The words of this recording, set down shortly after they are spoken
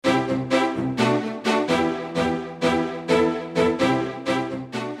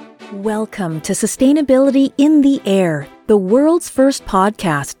Welcome to Sustainability in the Air, the world's first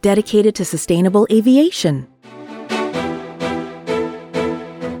podcast dedicated to sustainable aviation.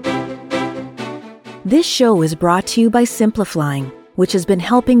 This show is brought to you by Simpliflying, which has been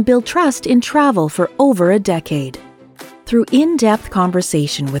helping build trust in travel for over a decade. Through in-depth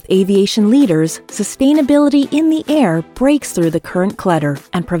conversation with aviation leaders, Sustainability in the Air breaks through the current clutter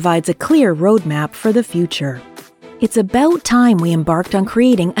and provides a clear roadmap for the future. It's about time we embarked on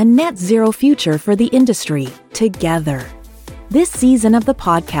creating a net zero future for the industry, together. This season of the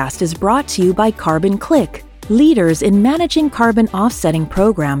podcast is brought to you by Carbon Click, leaders in managing carbon offsetting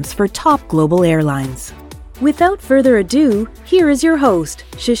programs for top global airlines. Without further ado, here is your host,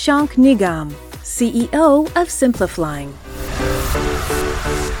 Shashank Nigam, CEO of Simpliflying.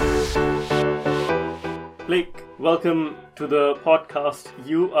 Blake, welcome to the podcast.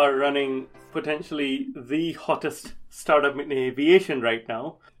 You are running potentially the hottest startup in aviation right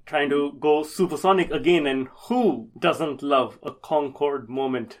now, trying to go supersonic again, and who doesn't love a Concorde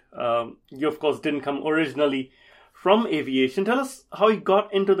moment? You, of course, didn't come originally from aviation. Tell us how you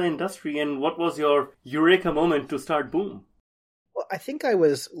got into the industry and what was your eureka moment to start Boom? Well, I think I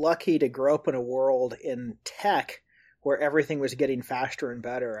was lucky to grow up in a world in tech where everything was getting faster and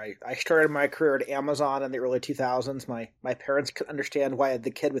better. I started my career at Amazon in the early 2000s. My parents couldn't understand why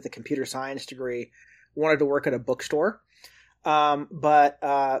the kid with a computer science degree wanted to work at a bookstore. But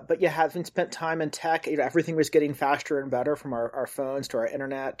having spent time in tech, everything was getting faster and better, from our phones to our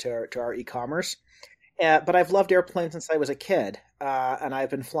internet to our e-commerce. But I've loved airplanes since I was a kid, and I've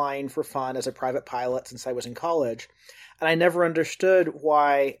been flying for fun as a private pilot since I was in college. And I never understood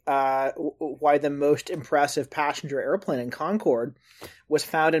why the most impressive passenger airplane in Concorde was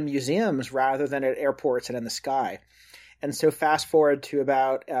found in museums rather than at airports and in the sky. And so fast forward to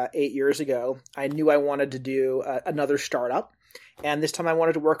about 8 years ago, I knew I wanted to do another startup. And this time I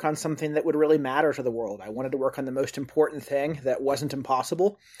wanted to work on something that would really matter to the world. I wanted to work on the most important thing that wasn't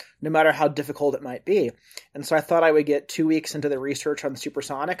impossible, no matter how difficult it might be. And so I thought I would get 2 weeks into the research on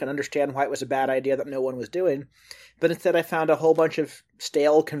supersonic and understand why it was a bad idea that no one was doing. But instead I found a whole bunch of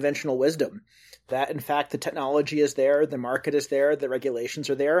stale conventional wisdom that, in fact, the technology is there, the market is there, the regulations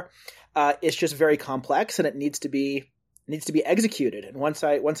are there. It's just very complex, and it needs to be executed. And once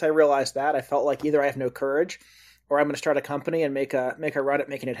I realized that, I felt like either I have no courage, or I'm going to start a company and make a run at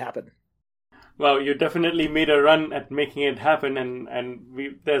making it happen. Well, you definitely made a run at making it happen, and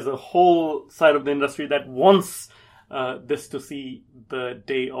there's a whole side of the industry that wants this to see the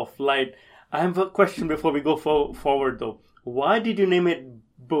day of light. I have a question before we go forward, though. Why did you name it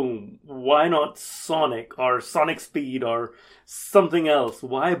Boom? Why not Sonic or Sonic Speed or something else?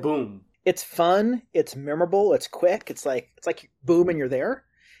 Why Boom? It's fun. It's memorable. It's quick. It's like boom and you're there.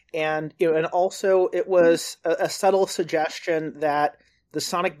 And and also it was a subtle suggestion that the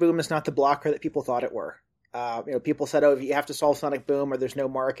sonic boom is not the blocker that people thought it were. People said, "Oh, you have to solve sonic boom, or there's no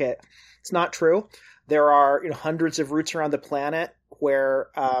market." It's not true. There are hundreds of routes around the planet where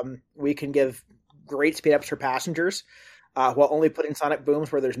we can give great speed ups for passengers while only putting sonic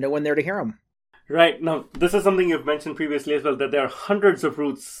booms where there's no one there to hear them. Right. Now, this is something you've mentioned previously as well, that there are hundreds of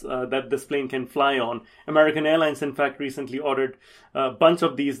routes that this plane can fly on. American Airlines, in fact, recently ordered a bunch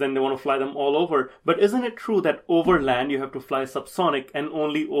of these, then they want to fly them all over. But isn't it true that over land you have to fly subsonic, and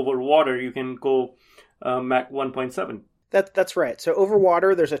only over water you can go Mach 1.7? That's right. So over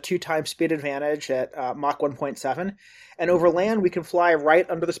water, there's a 2-time speed advantage at Mach 1.7. And over land, we can fly right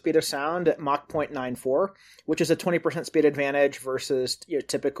under the speed of sound at Mach 0.94, which is a 20% speed advantage versus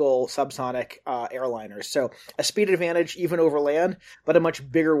typical subsonic airliners. So a speed advantage even over land, but a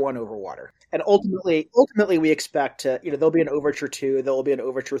much bigger one over water. And ultimately, we expect there'll be an Overture 2, there'll be an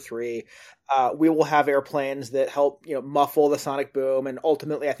Overture 3. We will have airplanes that help muffle the sonic boom, and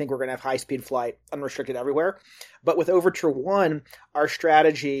ultimately, I think we're going to have high-speed flight unrestricted everywhere. But with Overture 1, our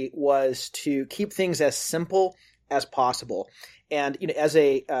strategy was to keep things as simple as possible. And as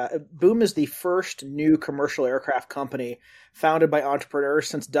Boom is the first new commercial aircraft company founded by entrepreneurs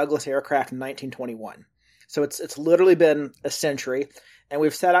since Douglas Aircraft in 1921. So it's literally been a century, and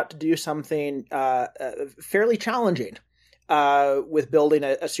we've set out to do something fairly challenging with building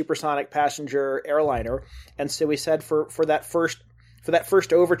a supersonic passenger airliner. And so we said for that first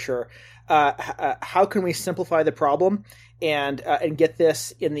Overture, how can we simplify the problem and get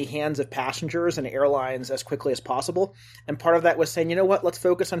this in the hands of passengers and airlines as quickly as possible? And part of that was saying, let's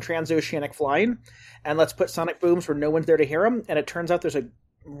focus on transoceanic flying, and let's put sonic booms where no one's there to hear them. And it turns out there's a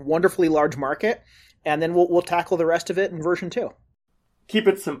wonderfully large market, and then we'll tackle the rest of it in version 2. Keep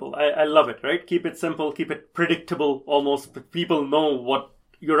it simple. I love it, right? Keep it simple, keep it predictable almost. People know what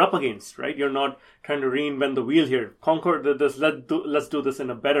you're up against, right? You're not trying to reinvent the wheel here. Concorde did this. Let's do this in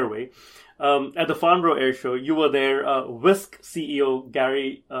a better way. At the Farnborough Air Show, you were there. Whisk CEO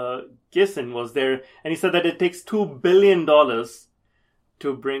Gary Gayson was there, and he said that it takes $2 billion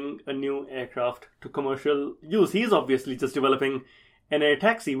to bring a new aircraft to commercial use. He's obviously just developing an air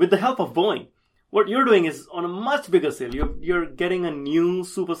taxi with the help of Boeing. What you're doing is on a much bigger scale. You're getting a new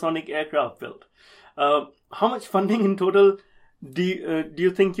supersonic aircraft built. How much funding in total do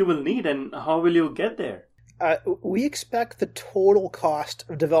you think you will need, and how will you get there? We expect the total cost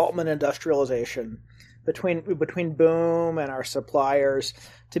of development and industrialization between Boom and our suppliers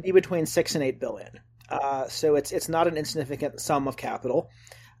to be between $6 and $8 billion. So it's not an insignificant sum of capital.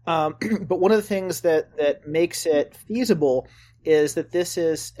 But one of the things that makes it feasible is that this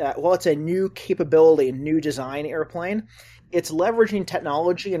is, it's a new capability, new design airplane. It's leveraging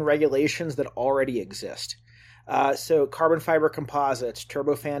technology and regulations that already exist. So carbon fiber composites,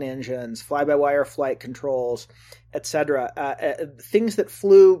 turbofan engines, fly-by-wire flight controls, etc. Things that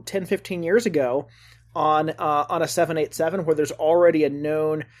flew 10, 15 years ago on a 787 where there's already a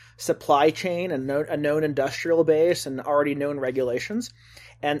known supply chain, a known industrial base, and already known regulations.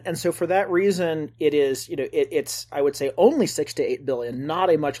 And so for that reason, it is, it's, I would say, only $6 to $8 billion, not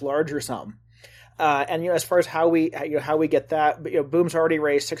a much larger sum. And as far as how we get that, Boom's already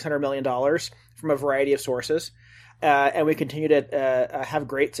raised $600 million from a variety of sources, and we continue to have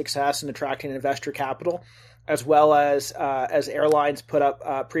great success in attracting investor capital, as well as airlines put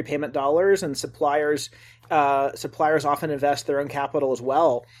up prepayment dollars, and suppliers often invest their own capital as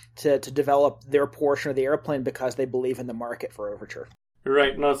well to develop their portion of the airplane because they believe in the market for Overture.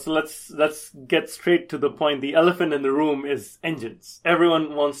 Right. Now, so let's get straight to the point. The elephant in the room is engines.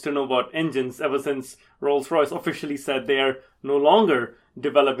 Everyone wants to know about engines ever since Rolls-Royce officially said they are no longer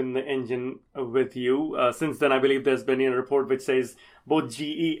developing the engine with you. Since then, I believe there's been a report which says both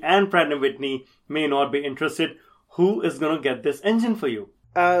GE and Pratt & Whitney may not be interested. Who is going to get this engine for you?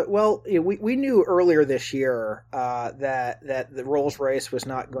 We knew earlier this year that the Rolls-Royce was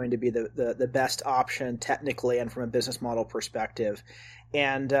not going to be the best option technically and from a business model perspective,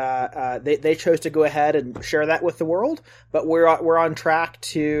 and they chose to go ahead and share that with the world. But we're on track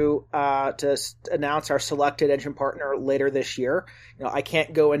to announce our selected engine partner later this year. I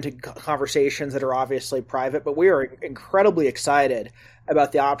can't go into conversations that are obviously private, but we are incredibly excited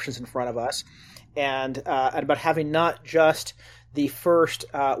about the options in front of us, and about having not just the first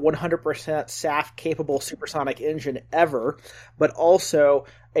 100% SAF-capable supersonic engine ever, but also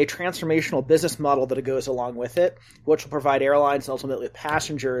a transformational business model that goes along with it, which will provide airlines and ultimately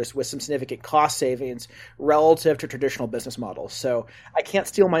passengers with some significant cost savings relative to traditional business models. So I can't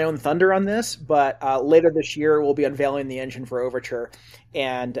steal my own thunder on this, but later this year we'll be unveiling the engine for Overture,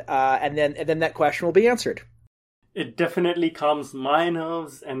 and then that question will be answered. It definitely calms my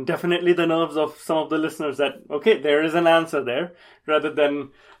nerves and definitely the nerves of some of the listeners that, okay, there is an answer there, rather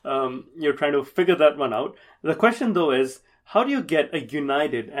than you're trying to figure that one out. The question, though, is how do you get a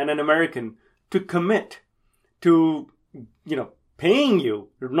United and an American to commit to, paying you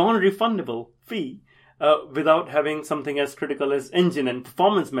a non-refundable fee without having something as critical as engine and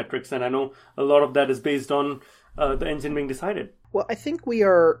performance metrics? And I know a lot of that is based on the engine being decided. Well, I think we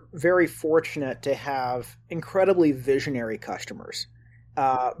are very fortunate to have incredibly visionary customers,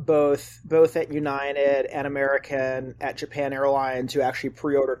 both at United and American, at Japan Airlines, who actually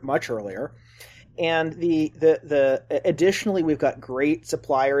pre-ordered much earlier. And additionally, we've got great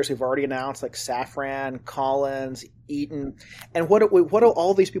suppliers who've already announced, like Safran, Collins, Eaton. And what do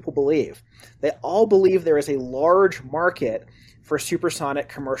all these people believe? They all believe there is a large market for supersonic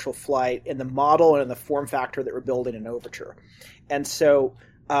commercial flight in the model and in the form factor that we're building in Overture. And so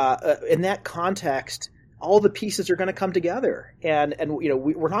in that context, all the pieces are going to come together. And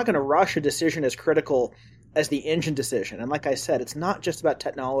we're not going to rush a decision as critical as the engine decision. And like I said, it's not just about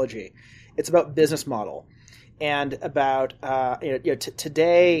technology. It's about business model. And about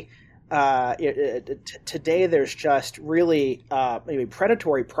today there's just really maybe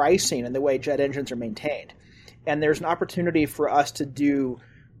predatory pricing in the way jet engines are maintained. And there's an opportunity for us to do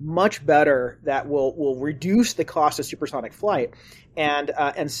much better that will reduce the cost of supersonic flight,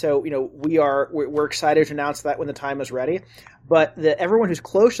 and so we're excited to announce that when the time is ready. But everyone who's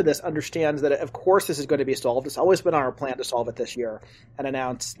close to this understands that of course this is going to be solved. It's always been on our plan to solve it this year and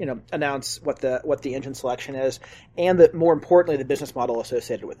announce what the engine selection is, and more importantly the business model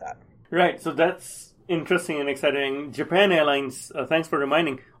associated with that. Right. So that's interesting and exciting. Japan Airlines, thanks for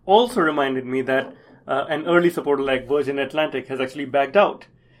reminding. Also reminded me that an early supporter like Virgin Atlantic has actually backed out,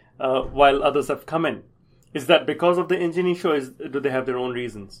 while others have come in. Is that because of the engine issue, or do they have their own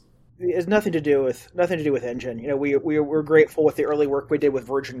reasons? it has nothing to do with engine. You know, we're grateful with the early work we did with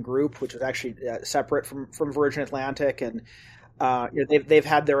Virgin Group, which was actually separate from Virgin Atlantic, and you know, they've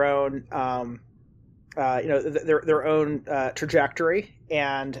had their own their own trajectory,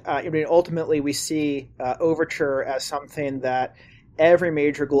 and I mean, ultimately we see Overture as something that every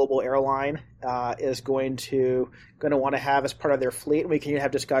major global airline is going to want to have as part of their fleet. And we can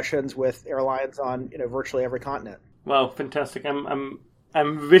have discussions with airlines on virtually every continent. Wow, fantastic!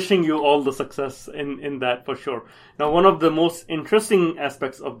 I'm wishing you all the success in that for sure. Now, one of the most interesting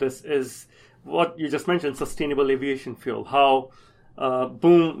aspects of this is what you just mentioned: sustainable aviation fuel. How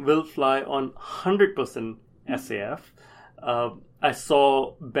Boom will fly on 100% SAF. I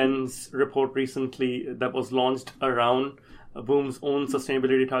saw Ben's report recently that was launched around Boom's own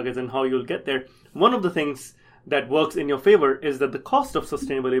sustainability targets and how you'll get there. One of the things that works in your favor is that the cost of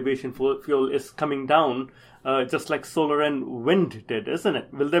sustainable aviation fuel is coming down, just like solar and wind did, isn't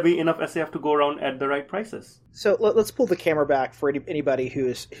it? Will there be enough SAF to go around at the right prices? So let's pull the camera back for anybody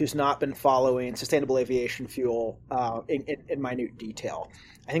who's not been following sustainable aviation fuel in minute detail.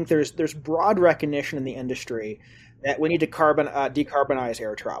 I think there's broad recognition in the industry that we need to decarbonize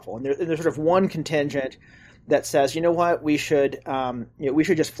air travel, and there's sort of one contingent that says, you know what, we should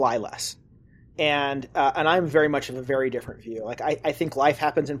just fly less. And I'm very much of a very different view. Like I think life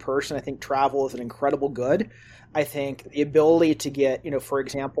happens in person. I think travel is an incredible good. I think the ability to get, for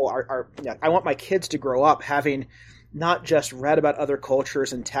example, I want my kids to grow up having not just read about other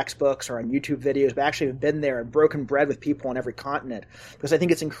cultures in textbooks or on YouTube videos, but actually have been there and broken bread with people on every continent, because I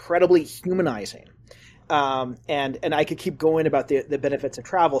think it's incredibly humanizing. And I could keep going about the benefits of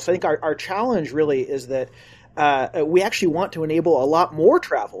travel. So I think our challenge really is that we actually want to enable a lot more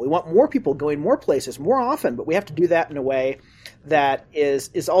travel. We want more people going more places more often, but we have to do that in a way that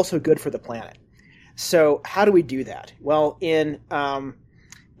is also good for the planet. So how do we do that? Well, in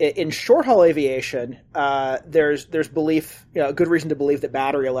short haul aviation, there's belief, a good reason to believe that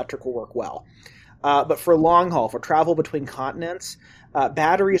battery electric will work well. But for long haul, for travel between continents,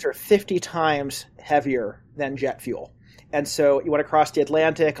 batteries are 50 times heavier than jet fuel. And so you want to cross the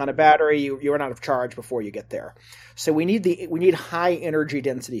Atlantic on a battery, you run out of charge before you get there. So we need high energy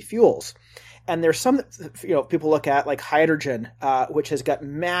density fuels. And there's some, people look at like hydrogen, which has got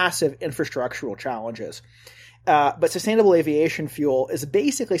massive infrastructural challenges. But sustainable aviation fuel is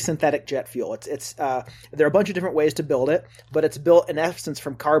basically synthetic jet fuel. There are a bunch of different ways to build it, but it's built in essence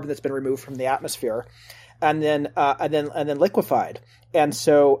from carbon that's been removed from the atmosphere, and then liquefied. And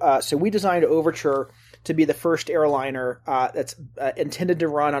so we designed Overture to be the first airliner that's intended to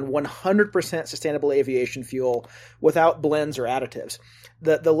run on 100% sustainable aviation fuel without blends or additives.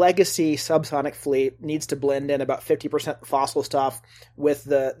 The legacy subsonic fleet needs to blend in about 50% fossil stuff with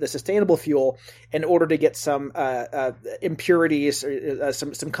the sustainable fuel in order to get some impurities, or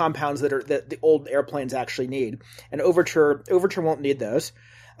some compounds that the old airplanes actually need. And Overture won't need those.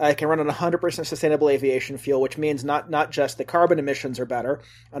 It can run on 100% sustainable aviation fuel, which means not just the carbon emissions are better.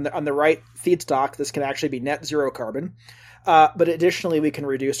 On the right feedstock, this can actually be net zero carbon. But additionally, we can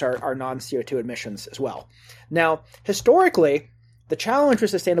reduce our non-CO2 emissions as well. Now, historically, the challenge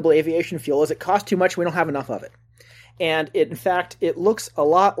with sustainable aviation fuel is it costs too much. We don't have enough of it. And in fact, it looks a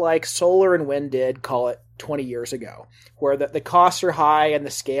lot like solar and wind did, call it 20 years ago, where the costs are high and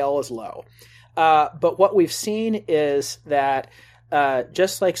the scale is low. But what we've seen is that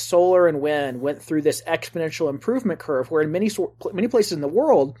just like solar and wind went through this exponential improvement curve, where in many places in the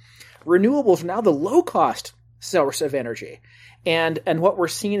world, renewables are now the low-cost source of energy. And what we're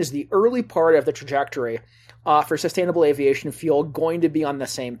seeing is the early part of the trajectory for sustainable aviation fuel going to be on the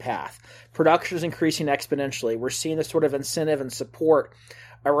same path. Production is increasing exponentially. We're seeing the sort of incentive and support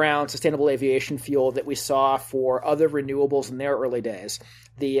around sustainable aviation fuel that we saw for other renewables in their early days.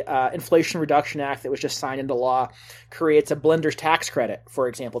 The Inflation Reduction Act that was just signed into law creates a blender's tax credit, for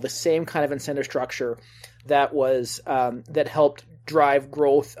example, the same kind of incentive structure that was that helped drive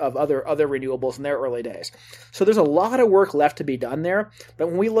growth of other renewables in their early days. So there's a lot of work left to be done there. But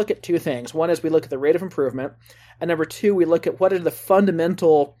when we look at two things, one is we look at the rate of improvement, and number two, we look at what are the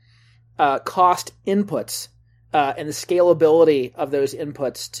fundamental cost inputs and the scalability of those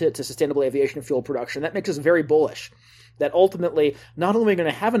inputs to sustainable aviation fuel production. That makes us very bullish that ultimately not only are we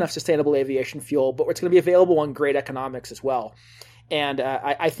going to have enough sustainable aviation fuel, but it's going to be available on great economics as well. And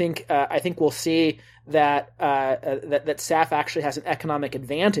I think we'll see that SAF actually has an economic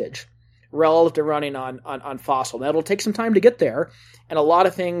advantage relative to running on fossil. Now, it'll take some time to get there, and a lot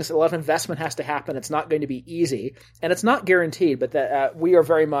of investment has to happen. It's not going to be easy, and it's not guaranteed, but that we are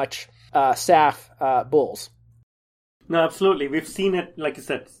very much SAF bulls. No, absolutely. We've seen it, like you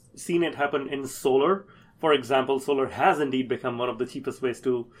said, happen in solar. For example, solar has indeed become one of the cheapest ways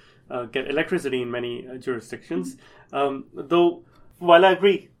to get electricity in many jurisdictions. Though, while I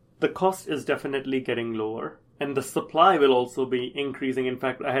agree, the cost is definitely getting lower, and the supply will also be increasing. In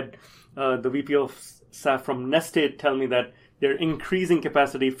fact, I had the VP of SAF from Neste tell me that they're increasing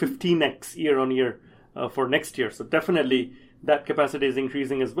capacity 15x year on year for next year. So definitely that capacity is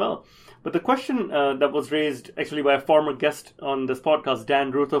increasing as well. But the question that was raised actually by a former guest on this podcast,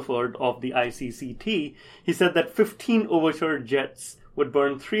 Dan Rutherford of the ICCT, he said that 15 Overture jets would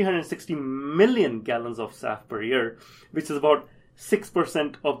burn 360 million gallons of SAF per year, which is about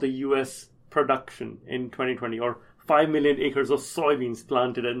 6% of the US production in 2020, or 5 million acres of soybeans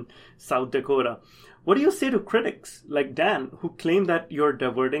planted in South Dakota. What do you say to critics like Dan, who claim that you're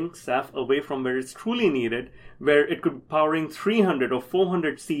diverting SAF away from where it's truly needed, where it could be powering 300 or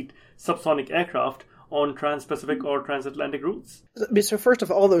 400-seat subsonic aircraft on trans-Pacific or transatlantic routes? So first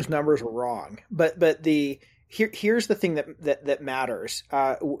of all, those numbers are wrong. But here's the thing that matters.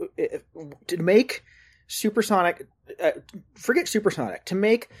 To make supersonic, forget supersonic, to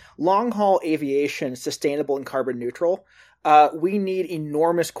make long-haul aviation sustainable and carbon neutral, we need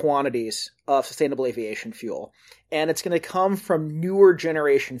enormous quantities of sustainable aviation fuel, and it's going to come from newer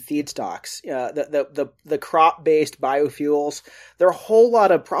generation feedstocks. The crop-based biofuels. There are a whole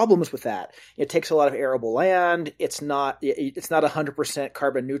lot of problems with that. It takes a lot of arable land. It's not 100%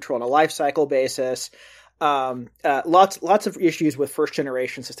 carbon neutral on a life cycle basis. Lots of issues with first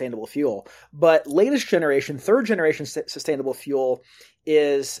generation sustainable fuel, but latest generation, third generation sustainable fuel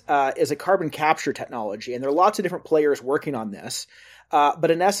is a carbon capture technology, and there are lots of different players working on this.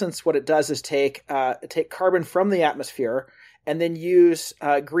 But in essence, what it does is take carbon from the atmosphere and then use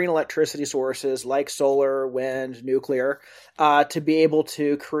green electricity sources like solar, wind, nuclear to be able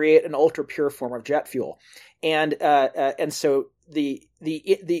to create an ultra pure form of jet fuel, and so the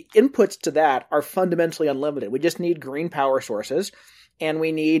inputs to that are fundamentally unlimited. We just need green power sources, and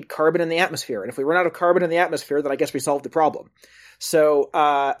we need carbon in the atmosphere. And if we run out of carbon in the atmosphere, then I guess we solved the problem. So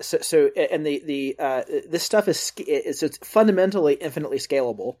this stuff is fundamentally infinitely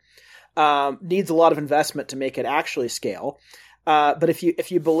scalable. Needs a lot of investment to make it actually scale. But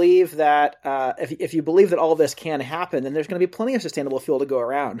if you believe that if you believe that all of this can happen, then there's going to be plenty of sustainable fuel to go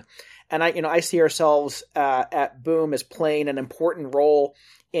around. And I see ourselves at Boom as playing an important role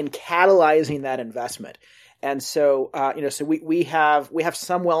in catalyzing that investment. And so so we have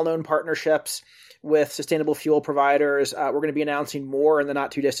some well-known partnerships with sustainable fuel providers. We're going to be announcing more in the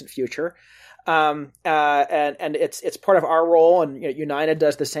not too distant future. And it's part of our role, and United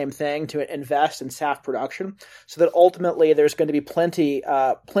does the same thing to invest in SAF production, so that ultimately there's going to be plenty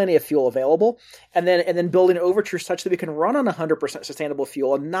of fuel available, and then building Overture such that we can run on 100% sustainable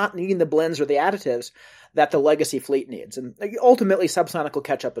fuel and not needing the blends or the additives that the legacy fleet needs. And ultimately, subsonic will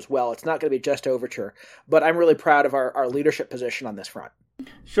catch up as well. It's not going to be just Overture, but I'm really proud of our leadership position on this front.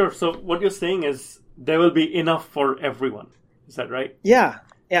 Sure. So what you're saying is there will be enough for everyone. Is that right? Yeah.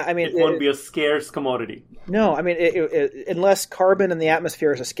 Yeah, I mean, it won't be a scarce commodity. No, I mean, unless carbon in the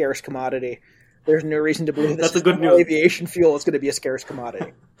atmosphere is a scarce commodity, there's no reason to believe that's a good news. Aviation fuel is going to be a scarce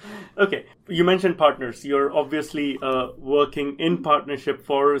commodity. Okay, you mentioned partners. You're obviously working in partnership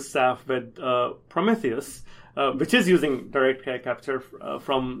for SAF with Prometheus, which is using direct air capture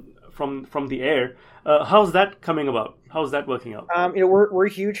from the air. How's that coming about? How's that working out? We're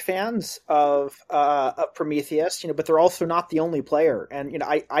huge fans of Prometheus, but they're also not the only player. And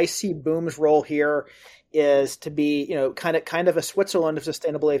I see Boom's role here is to be kind of a Switzerland of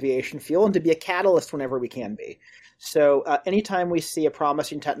sustainable aviation fuel, and to be a catalyst whenever we can be. So anytime we see a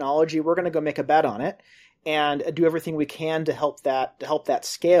promising technology, we're going to go make a bet on it and do everything we can to help that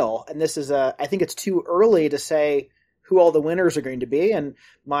scale. And this is I think it's too early to say who all the winners are going to be, and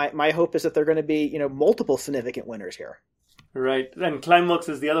my hope is that they're going to be multiple significant winners here. Right, and Climeworks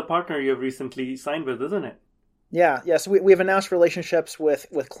is the other partner you have recently signed with, isn't it? Yeah. So we have announced relationships with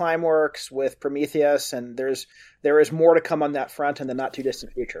Climeworks, with Prometheus, and there is more to come on that front in the not too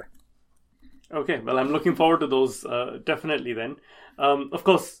distant future. Okay, well, I'm looking forward to those definitely. Then, of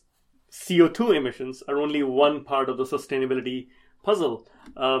course, CO2 emissions are only one part of the sustainability puzzle.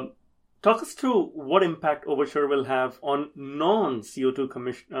 Talk us through what impact Overture will have on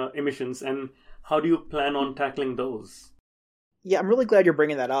non-CO2 emissions, and how do you plan on tackling those? Yeah, I'm really glad you're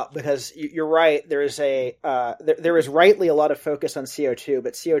bringing that up, because you're right. There is there is rightly a lot of focus on CO2,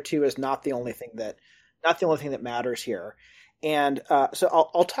 but CO2 is not the only thing that matters here. And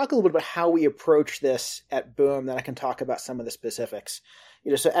so I'll talk a little bit about how we approach this at Boom, then I can talk about some of the specifics.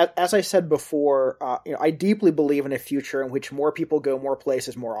 So as I said before, I deeply believe in a future in which more people go more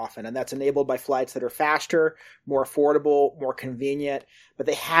places more often, and that's enabled by flights that are faster, more affordable, more convenient, but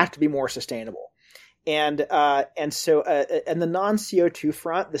they have to be more sustainable. And so the non-CO2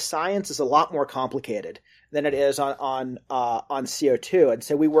 front, the science is a lot more complicated than it is on CO2. And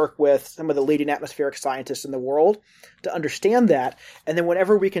so we work with some of the leading atmospheric scientists in the world to understand that. And then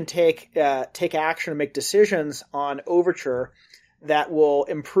whenever we can take action and make decisions on Overture that will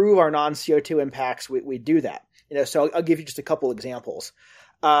improve our non-CO2 impacts, we do that. So I'll give you just a couple examples.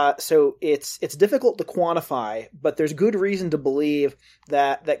 So it's difficult to quantify, but there's good reason to believe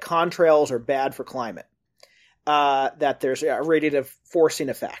that contrails are bad for climate. That there's a radiative forcing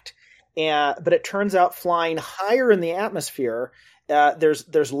effect. But it turns out flying higher in the atmosphere,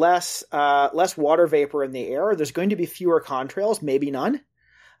 there's less water vapor in the air. There's going to be fewer contrails, maybe none.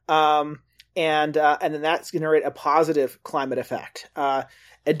 And then that's going to generate a positive climate effect.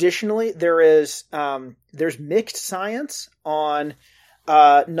 Additionally, there's mixed science on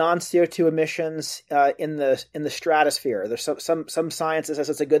non-CO2 emissions in the stratosphere. There's some science that says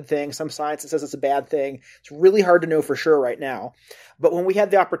it's a good thing, some science that says it's a bad thing. It's really hard to know for sure right now. But when we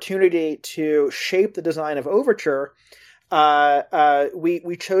had the opportunity to shape the design of Overture,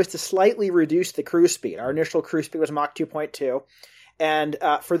 we chose to slightly reduce the cruise speed. Our initial cruise speed was Mach 2.2. And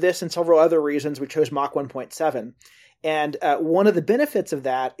for this and several other reasons, we chose Mach 1.7. And one of the benefits of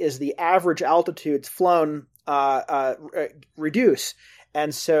that is the average altitudes flown reduce.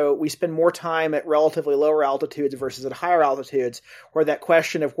 And so we spend more time at relatively lower altitudes versus at higher altitudes, where that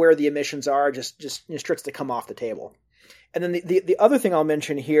question of where the emissions are just starts to come off the table. And then the other thing I'll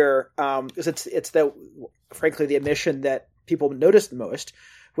mention here is it's frankly the emission that people notice the most,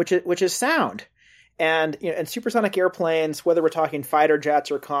 which is sound. And and supersonic airplanes, whether we're talking fighter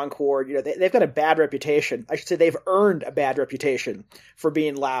jets or Concorde, they've got a bad reputation. I should say they've earned a bad reputation for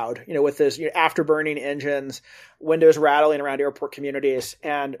being loud. With those afterburning engines, windows rattling around airport communities.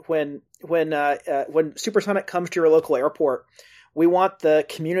 And when supersonic comes to your local airport, we want the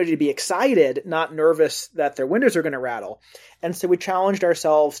community to be excited, not nervous that their windows are going to rattle. And so we challenged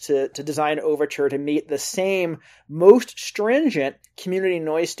ourselves to design Overture to meet the same most stringent community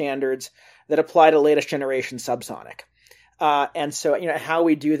noise standards that apply to latest generation subsonic. And so, how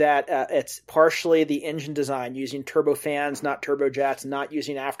we do that, it's partially the engine design using turbofans, not turbojets, not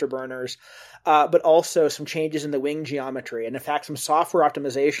using afterburners, but also some changes in the wing geometry. And in fact, some software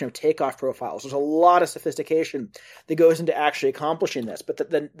optimization of takeoff profiles. There's a lot of sophistication that goes into actually accomplishing this. But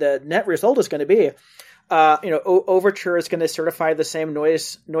the net result is going to be, Overture is going to certify the same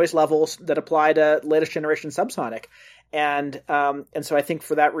noise levels that apply to latest generation subsonic. And so I think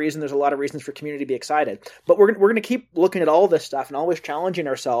for that reason, there's a lot of reasons for community to be excited. But we're going to keep looking at all this stuff and always challenging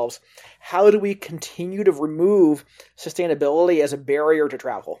ourselves. How do we continue to remove sustainability as a barrier to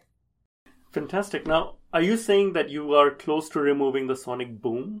travel? Fantastic. Now, are you saying that you are close to removing the sonic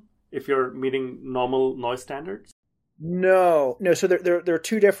boom if you're meeting normal noise standards? No. So there are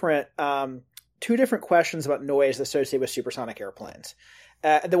two different questions about noise associated with supersonic airplanes.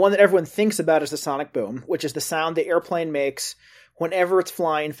 The one that everyone thinks about is the sonic boom, which is the sound the airplane makes whenever it's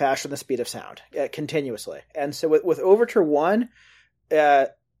flying faster than the speed of sound, continuously. And so with Overture 1,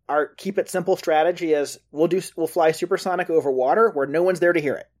 our keep it simple strategy is we'll fly supersonic over water where no one's there to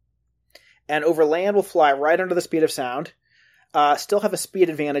hear it. And over land, we'll fly right under the speed of sound. Still have a speed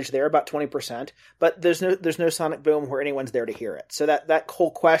advantage there, about 20%, but there's no sonic boom where anyone's there to hear it. So that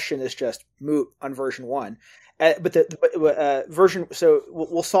whole question is just moot on version 1. So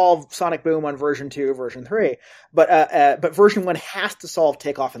we'll solve sonic boom on version 2, version 3, but version 1 has to solve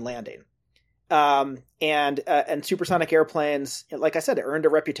takeoff and landing. And supersonic airplanes, like I said, earned a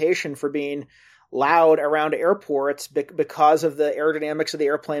reputation for being loud around airports because of the aerodynamics of the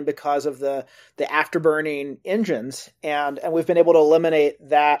airplane, because of the afterburning engines, and we've been able to eliminate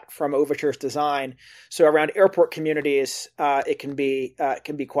that from Overture's design. So around airport communities, it can be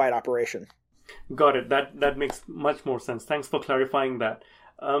quiet operation. Got it. That makes much more sense. Thanks for clarifying that.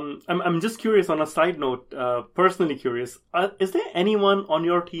 I'm just curious. On a side note, personally curious, is there anyone on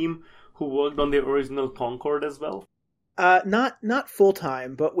your team who worked on the original Concorde as well? Not full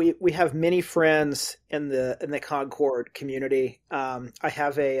time, but we have many friends in the Concorde community. I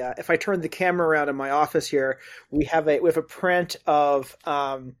have if I turn the camera around in my office here, we have a print of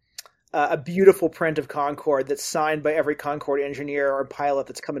a beautiful print of Concorde that's signed by every Concorde engineer or pilot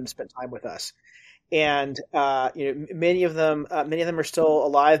that's come and spent time with us. And many of them are still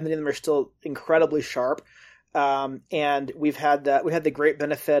alive. Many of them are still incredibly sharp. And we've had the great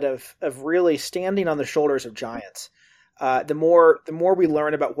benefit of really standing on the shoulders of giants. The more we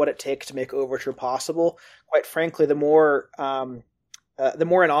learn about what it takes to make Overture possible, quite frankly, the more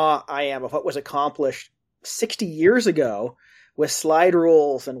in awe I am of what was accomplished 60 years ago with slide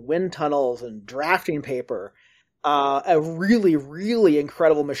rules and wind tunnels and drafting paper. A really, really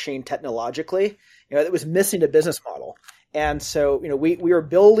incredible machine technologically. that was missing a business model. And so, we are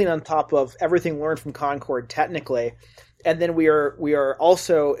building on top of everything learned from Concorde technically. And then we are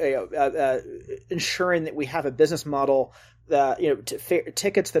also ensuring that we have a business model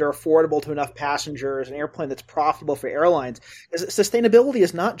tickets that are affordable to enough passengers, an airplane that's profitable for airlines. Sustainability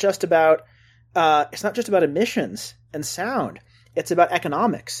is not just about emissions and sound. It's about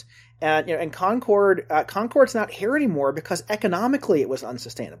economics. And Concorde's not here anymore because economically it was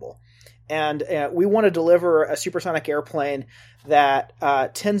unsustainable. And we want to deliver a supersonic airplane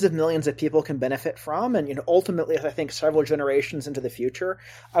that tens of millions of people can benefit from. And ultimately, I think several generations into the future,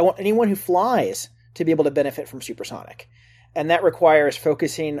 I want anyone who flies to be able to benefit from supersonic. And that requires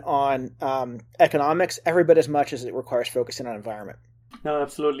focusing on economics every bit as much as it requires focusing on environment. No,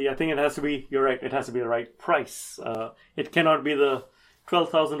 absolutely. I think it has to be, you're right, it has to be the right price. It cannot be the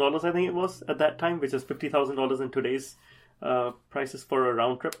 $12,000, I think it was, at that time, which is $50,000 in today's prices for a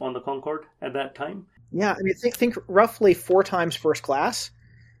round trip on the Concorde at that time. Yeah, I mean, think roughly 4 times first class,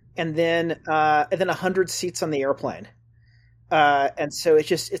 and then 100 seats on the airplane. And so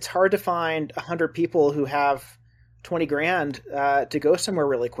it's hard to find 100 people who have 20 grand to go somewhere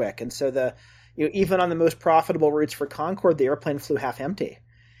really quick. And so even on the most profitable routes for Concorde, the airplane flew half empty.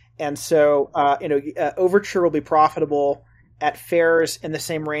 And so Overture will be profitable at fares in the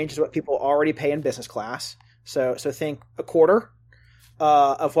same range as what people already pay in business class. So think a quarter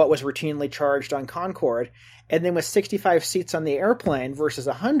of what was routinely charged on Concorde. And then with 65 seats on the airplane versus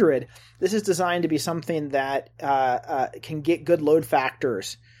 100, this is designed to be something that can get good load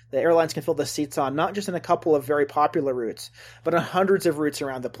factors. The airlines can fill the seats on, not just in a couple of very popular routes, but on hundreds of routes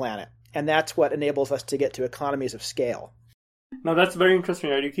around the planet. And that's what enables us to get to economies of scale. Now, that's very interesting,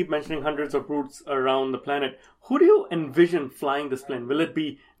 right? You keep mentioning hundreds of routes around the planet. Who do you envision flying this plane? Will it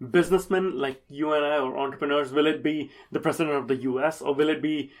be businessmen like you and I, or entrepreneurs? Will it be the president of the US? Or will it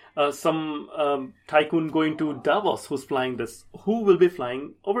be some tycoon going to Davos who's flying this? Who will be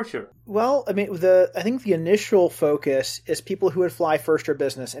flying Overture? Well, I mean, I think the initial focus is people who would fly first or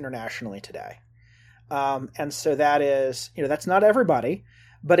business internationally today. And so that is, that's not everybody,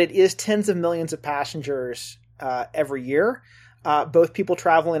 but it is tens of millions of passengers every year. Both people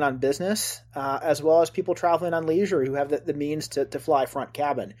traveling on business as well as people traveling on leisure who have the means to fly front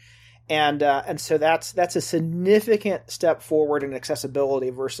cabin. And so that's a significant step forward in accessibility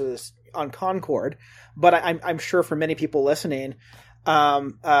versus on Concorde. But I'm sure for many people listening,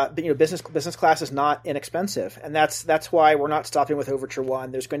 business class is not inexpensive. And that's why we're not stopping with Overture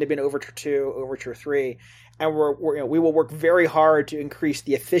 1. There's going to be an Overture 2, Overture 3. And we will work very hard to increase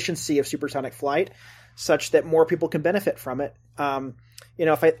the efficiency of supersonic flight such that more people can benefit from it.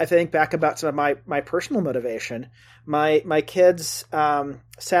 If I think back about some of my personal motivation, my kids,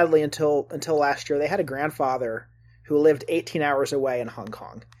 sadly until last year, they had a grandfather who lived 18 hours away in Hong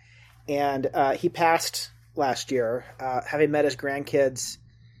Kong. And he passed last year, having met his grandkids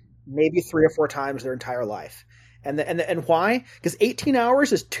maybe 3 or 4 times their entire life. And why? Because 18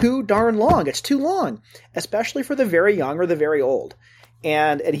 hours is too darn long. It's too long, especially for the very young or the very old.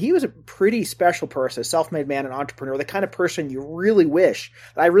 And he was a pretty special person, a self-made man, an entrepreneur, the kind of person I really wish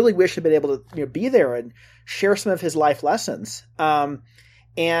had been able to be there and share some of his life lessons. And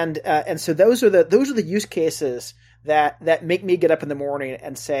so those are the use cases that make me get up in the morning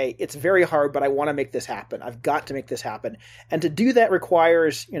and say, it's very hard, but I want to make this happen. I've got to make this happen. And to do that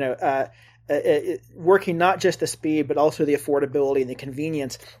requires, working not just the speed, but also the affordability and the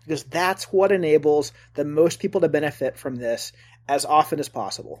convenience, because that's what enables the most people to benefit from this as often as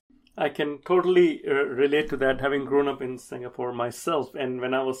possible. I can totally relate to that, having grown up in Singapore myself. And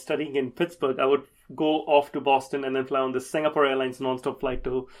when I was studying in Pittsburgh, I would go off to Boston and then fly on the Singapore Airlines nonstop flight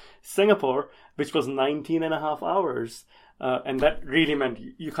to Singapore, which was 19 and a half hours. And that really meant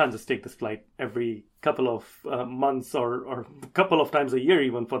you can't just take this flight every couple of months or a couple of times a year,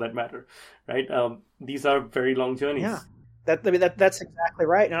 even for that matter, right? These are very long journeys. Yeah, that's exactly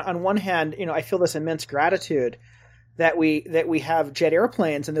right. And on one hand, I feel this immense gratitude that we have jet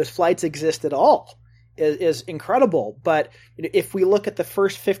airplanes and those flights exist at all is incredible. But if we look at the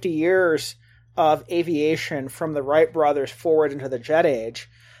first 50 years of aviation from the Wright brothers forward into the jet age,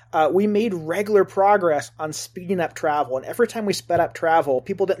 we made regular progress on speeding up travel. And every time we sped up travel,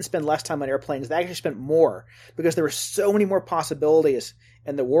 people didn't spend less time on airplanes. They actually spent more because there were so many more possibilities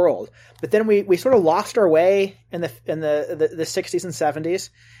in the world. But then we sort of lost our way in the 60s and 70s,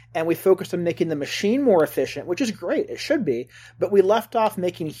 and we focused on making the machine more efficient, which is great. It should be. But we left off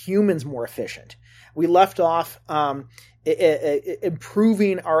making humans more efficient. We left off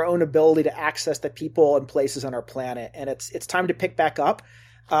improving our own ability to access the people and places on our planet. And it's time to pick back up.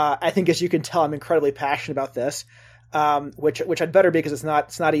 I think, as you can tell, I'm incredibly passionate about this, which I'd better be because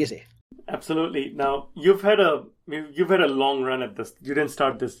it's not easy. Absolutely. Now, you've had a long run at this. You didn't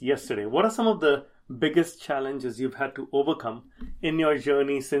start this yesterday. What are some of the biggest challenges you've had to overcome in your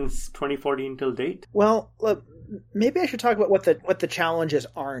journey since 2014 till date? Well, look, maybe I should talk about what the challenges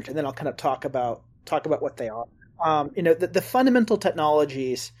aren't, and then I'll kind of talk about what they are. The fundamental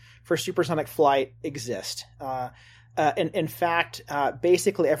technologies for supersonic flight exist. In fact,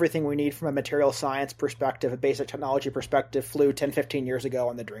 basically everything we need from a material science perspective, a basic technology perspective, flew 10, 15 years ago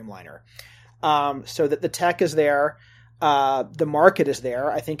on the Dreamliner. So that the tech is there, the market is there.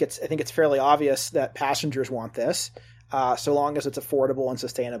 I think it's fairly obvious that passengers want this, so long as it's affordable and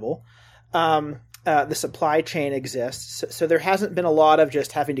sustainable. The supply chain exists, so there hasn't been a lot of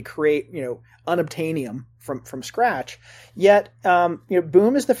just having to create, unobtainium from scratch. Yet,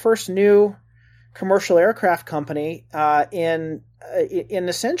 Boom is the first new commercial aircraft company in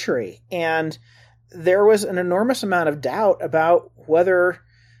the century, and there was an enormous amount of doubt about whether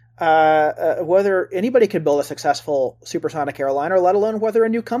anybody could build a successful supersonic airliner, let alone whether a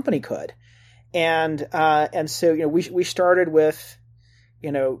new company could. And so we started with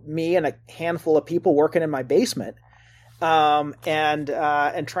me and a handful of people working in my basement, and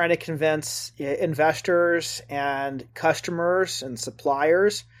trying to convince investors and customers and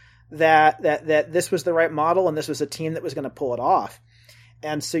suppliers that this was the right model and this was a team that was going to pull it off.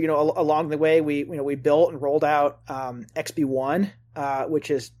 And so, along the way, we built and rolled out XB-1, which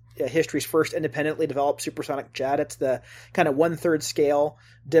is history's first independently developed supersonic jet. It's the kind of 1/3 scale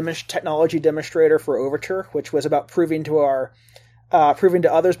technology demonstrator for Overture, which was about proving to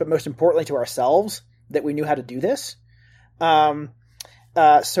others, but most importantly to ourselves, that we knew how to do this.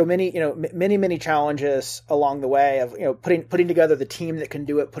 So many challenges along the way of putting together the team that can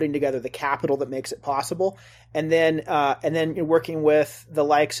do it, putting together the capital that makes it possible, and then working with the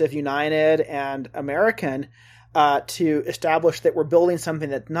likes of United and American to establish that we're building something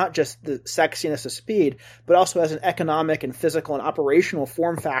that's not just the sexiness of speed, but also has an economic and physical and operational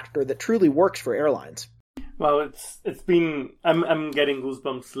form factor that truly works for airlines. Well, it's been I'm getting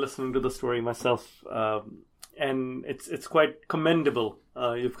goosebumps listening to the story myself. And it's quite commendable.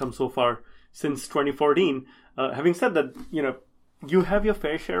 You've come so far since 2014. Having said that, you have your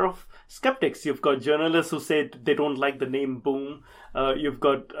fair share of skeptics. You've got journalists who say they don't like the name Boom. You've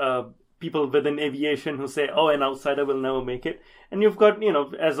got people within aviation who say, "Oh, an outsider will never make it." And you've got,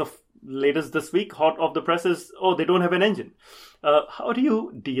 as of latest this week, hot off the press is, "Oh, they don't have an engine." How do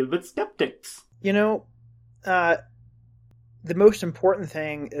you deal with skeptics? The most important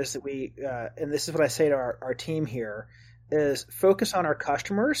thing is that we, and this is what I say to our team here, is focus on our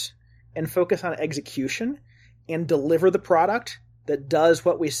customers and focus on execution and deliver the product that does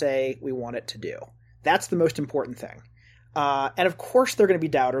what we say we want it to do. That's the most important thing. And of course, there are going to be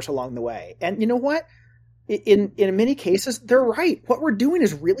doubters along the way. And you know what? In many cases, they're right. What we're doing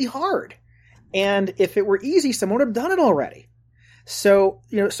is really hard. And if it were easy, someone would have done it already. So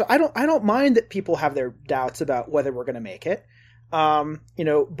I don't mind that people have their doubts about whether we're going to make it.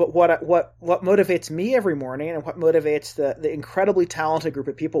 But what motivates me every morning and what motivates the incredibly talented group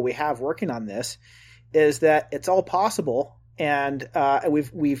of people we have working on this is that it's all possible. And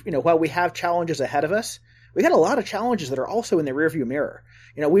while we have challenges ahead of us, we got a lot of challenges that are also in the rearview mirror.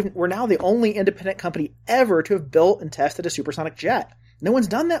 We're now the only independent company ever to have built and tested a supersonic jet. No one's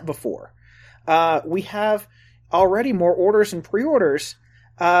done that before. We have already more orders and pre-orders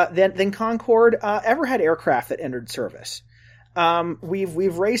than Concorde ever had aircraft that entered service.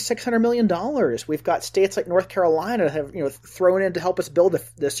 We've raised $600 million. We've got states like North Carolina that have thrown in to help us build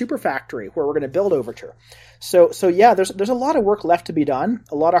the super factory where we're going to build Overture. So yeah, there's a lot of work left to be done,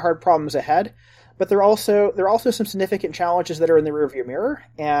 a lot of hard problems ahead, but there are also some significant challenges that are in the rearview mirror,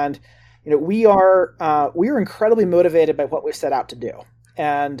 and we are incredibly motivated by what we set out to do.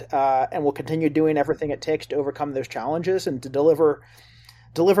 And we'll continue doing everything it takes to overcome those challenges and to deliver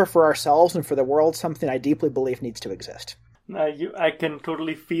for ourselves and for the world something I deeply believe needs to exist. I can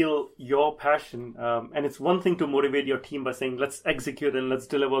totally feel your passion. And it's one thing to motivate your team by saying, let's execute and let's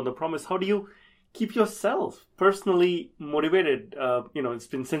deliver on the promise. How do you keep yourself personally motivated? It's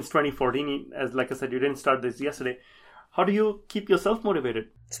been since 2014. Like I said, you didn't start this yesterday. How do you keep yourself motivated?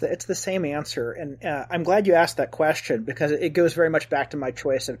 It's the same answer. And I'm glad you asked that question because it goes very much back to my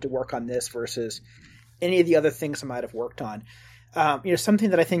choice to work on this versus any of the other things I might have worked on. Something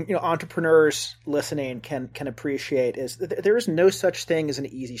that I think, entrepreneurs listening can appreciate is that there is no such thing as an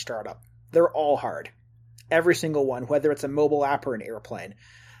easy startup. They're all hard. Every single one, whether it's a mobile app or an airplane.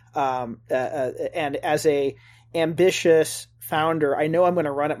 And as a ambitious founder, I know I'm going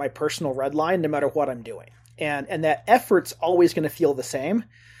to run at my personal red line no matter what I'm doing. And that effort's always going to feel the same,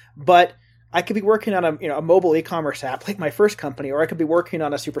 but I could be working on a mobile e-commerce app like my first company, or I could be working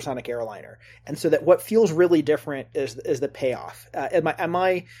on a supersonic airliner. And so that what feels really different is the payoff. Am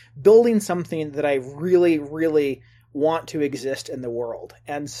I building something that I really, really want to exist in the world?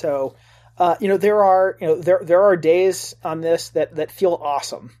 And so, there are days on this that feel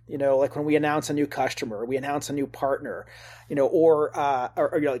awesome. Like when we announce a new customer, we announce a new partner,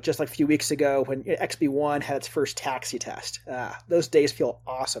 or just like a few weeks ago when XB1 had its first taxi test. Those days feel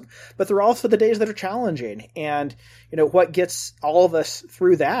awesome. But there are also the days that are challenging. And, what gets all of us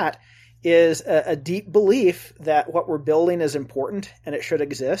through that is a deep belief that what we're building is important and it should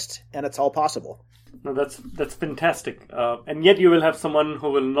exist and it's all possible. No, that's fantastic. And yet you will have someone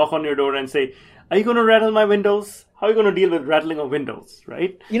who will knock on your door and say, "Are you going to rattle my windows? How are you going to deal with rattling of windows?"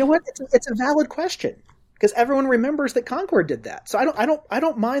 Right? You know what? It's a valid question because everyone remembers that Concorde did that. So I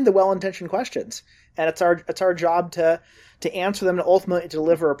don't mind the well-intentioned questions, and it's our job to answer them and ultimately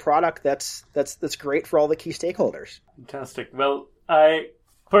deliver a product that's great for all the key stakeholders. Fantastic. Well, I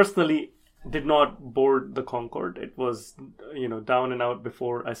personally did not board the Concorde. It was, down and out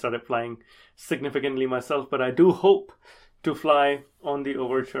before I started flying significantly myself. But I do hope to fly on the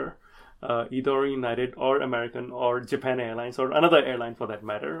Overture, either United or American or Japan Airlines or another airline for that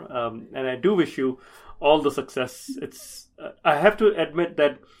matter. And I do wish you all the success. I have to admit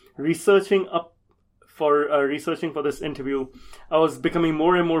that researching for this interview, I was becoming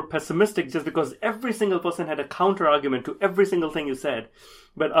more and more pessimistic just because every single person had a counter argument to every single thing you said.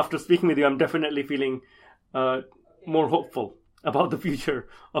 But after speaking with you, I'm definitely feeling more hopeful about the future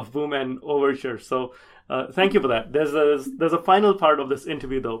of Boom and Overture. So thank you for that. There's a final part of this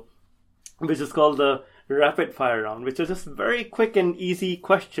interview though, which is called the rapid fire round, which is just very quick and easy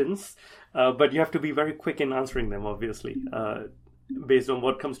questions, but you have to be very quick in answering them, obviously. Based on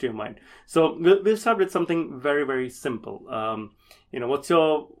what comes to your mind. So we'll start with something very, very simple. What's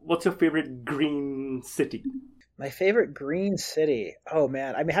your favorite green city? My favorite green city? Oh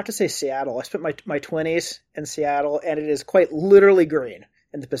man, I have to say Seattle. I spent my 20s in Seattle, and it is quite literally green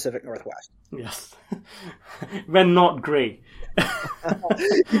in the Pacific Northwest. Yes, when not gray.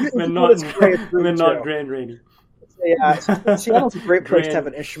 when not gray and rainy. Yeah, Seattle's a great place to have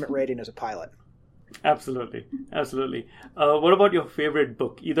an instrument rating as a pilot. Absolutely. What about your favorite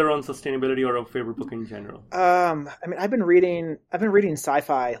book, either on sustainability or a favorite book in general? I've been reading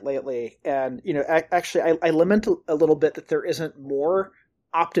sci-fi lately, and actually, I lament a little bit that there isn't more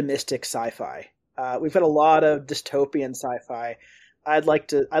optimistic sci-fi. We've had a lot of dystopian sci-fi. I'd like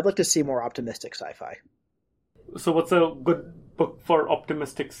to see more optimistic sci-fi. So, what's a good book for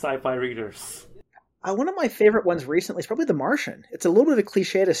optimistic sci-fi readers? One of my favorite ones recently is probably The Martian. It's a little bit of a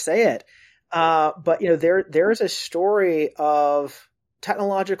cliche to say it. But there's a story of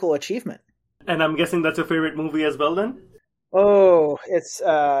technological achievement. And I'm guessing that's your favorite movie as well, then? Oh, it's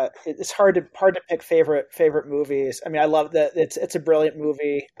hard to pick favorite movies. I love that it's a brilliant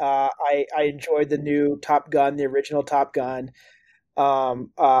movie. I enjoyed the new Top Gun, the original Top Gun.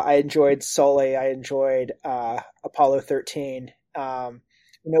 I enjoyed Sully. I enjoyed Apollo 13.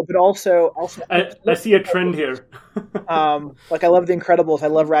 But also I see a trend here. I love The Incredibles. I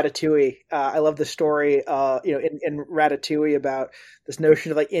love Ratatouille. I love the story, in Ratatouille about this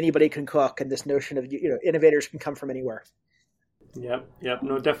notion of anybody can cook and this notion of, innovators can come from anywhere. Yep.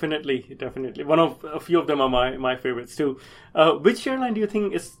 No, definitely. A few of them are my favorites too. Which airline do you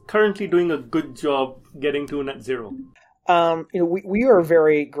think is currently doing a good job getting to net zero? We are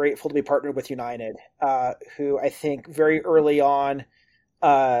very grateful to be partnered with United, who I think very early on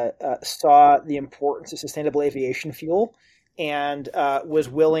saw the importance of sustainable aviation fuel and was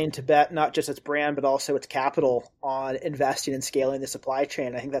willing to bet not just its brand but also its capital on investing and scaling the supply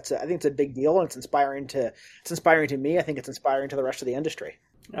chain. I think it's a big deal, and it's inspiring to me. I think it's inspiring to the rest of the industry.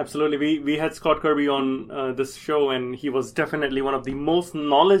 Absolutely. We had Scott Kirby on this show, and he was definitely one of the most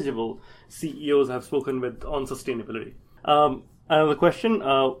knowledgeable CEOs I've spoken with on sustainability. Another question,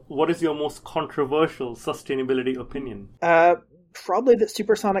 what is your most controversial sustainability opinion? Probably that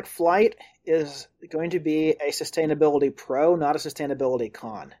supersonic flight is going to be a sustainability pro, not a sustainability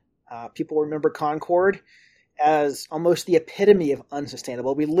con. People remember Concorde as almost the epitome of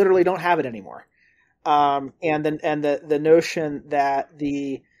unsustainable. We literally don't have it anymore. And the notion that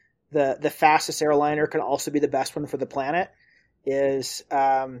the fastest airliner can also be the best one for the planet is,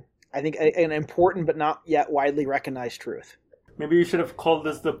 I think, an important but not yet widely recognized truth. Maybe you should have called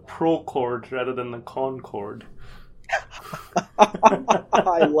this the Procord rather than the Concorde.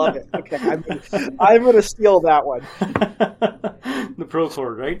 I love it. Okay, I'm going to steal that one. The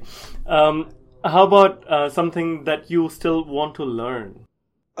Procord, right? How about something that you still want to learn?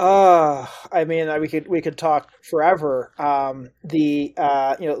 I mean, we could talk forever.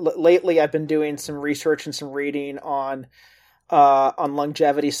 Lately I've been doing some research and some reading on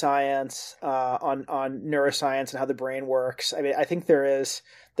longevity science, on neuroscience and how the brain works. I mean, I think there's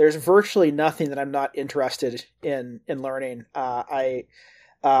virtually nothing that I'm not interested in learning. I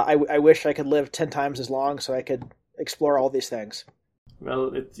wish I could live 10 times as long so I could explore all these things.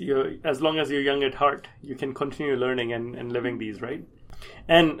 Well, as long as you're young at heart, you can continue learning and living these, right?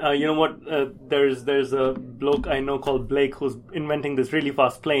 And you know what? There's a bloke I know called Blake who's inventing this really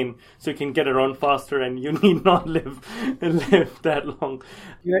fast plane, so you can get around faster, and you need not live that long.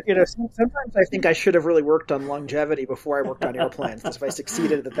 Sometimes I think I should have really worked on longevity before I worked on airplanes. Because if I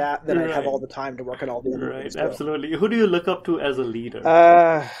succeeded at that, then I'd have all the time to work on all the other things. Right, absolutely. Who do you look up to as a leader?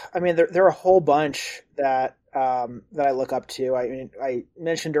 I mean, there are a whole bunch that I look up to. I mean, I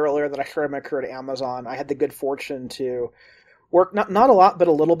mentioned earlier that I started my career at Amazon. I had the good fortune to work not a lot, but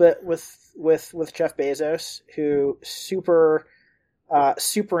a little bit with Jeff Bezos, who super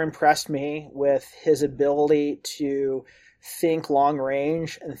impressed me with his ability to think long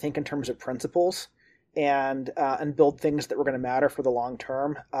range and think in terms of principles and build things that were going to matter for the long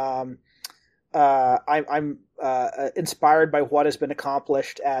term. I'm inspired by what has been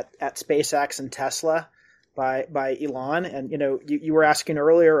accomplished at SpaceX and Tesla by Elon. And you were asking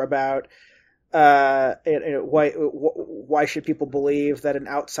earlier about why should people believe that an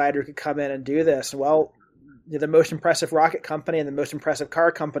outsider could come in and do this? Well, the most impressive rocket company and the most impressive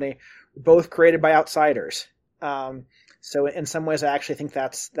car company were both created by outsiders. So in some ways, I actually think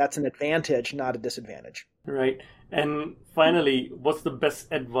that's an advantage, not a disadvantage. Right. And finally, what's the best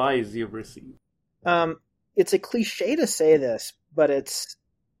advice you've received? It's a cliche to say this, but it's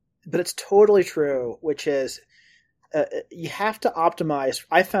totally true, which is you have to optimize.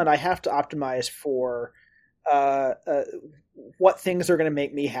 I found I have to optimize for what things are going to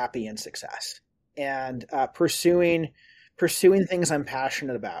make me happy and success, and pursuing things I'm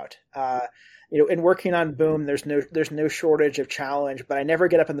passionate about. In working on Boom, there's no shortage of challenge, but I never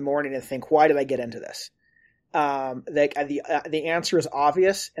get up in the morning and think, why did I get into this? The answer is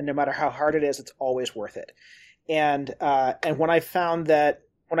obvious, and no matter how hard it is, it's always worth it. And when I found that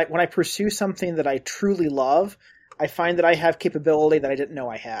when I pursue something that I truly love, I find that I have capability that I didn't know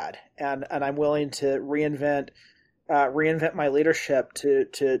I had, and I'm willing to reinvent my leadership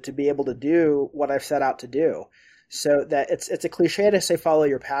to be able to do what I've set out to do. So that it's a cliche to say follow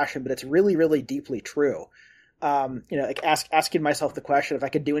your passion, but it's really, really deeply true. Like asking myself the question, if I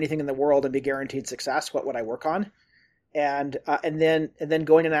could do anything in the world and be guaranteed success, what would I work on? And then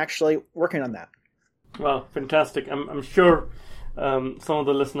going and actually working on that. Well, fantastic. I'm sure some of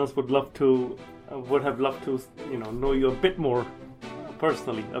the listeners would have loved to know you a bit more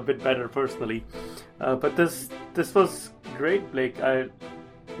personally, a bit better personally. But this was great, Blake.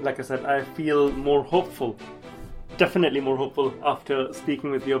 Like I said, I feel more hopeful, definitely more hopeful after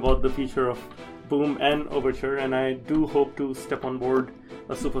speaking with you about the future of Boom and Overture, and I do hope to step on board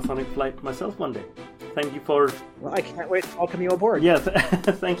a supersonic flight myself one day. Thank you for... Well, I can't wait to welcome you aboard. Yes,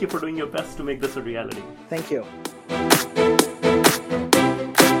 thank you for doing your best to make this a reality. Thank you.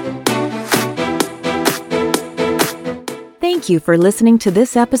 Thank you for listening to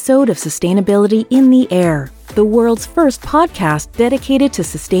this episode of Sustainability in the Air, the world's first podcast dedicated to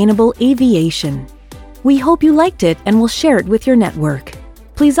sustainable aviation. We hope you liked it and will share it with your network.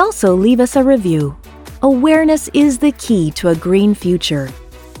 Please also leave us a review. Awareness is the key to a green future.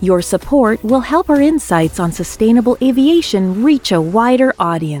 Your support will help our insights on sustainable aviation reach a wider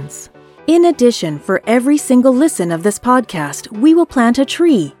audience. In addition, for every single listen of this podcast, we will plant a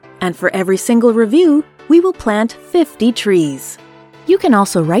tree. And for every single review, we will plant 50 trees. You can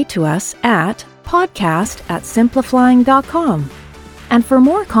also write to us at podcast@simpliflying.com. And for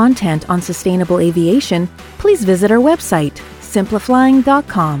more content on sustainable aviation, please visit our website,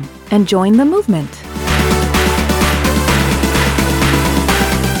 simpliflying.com, and join the movement.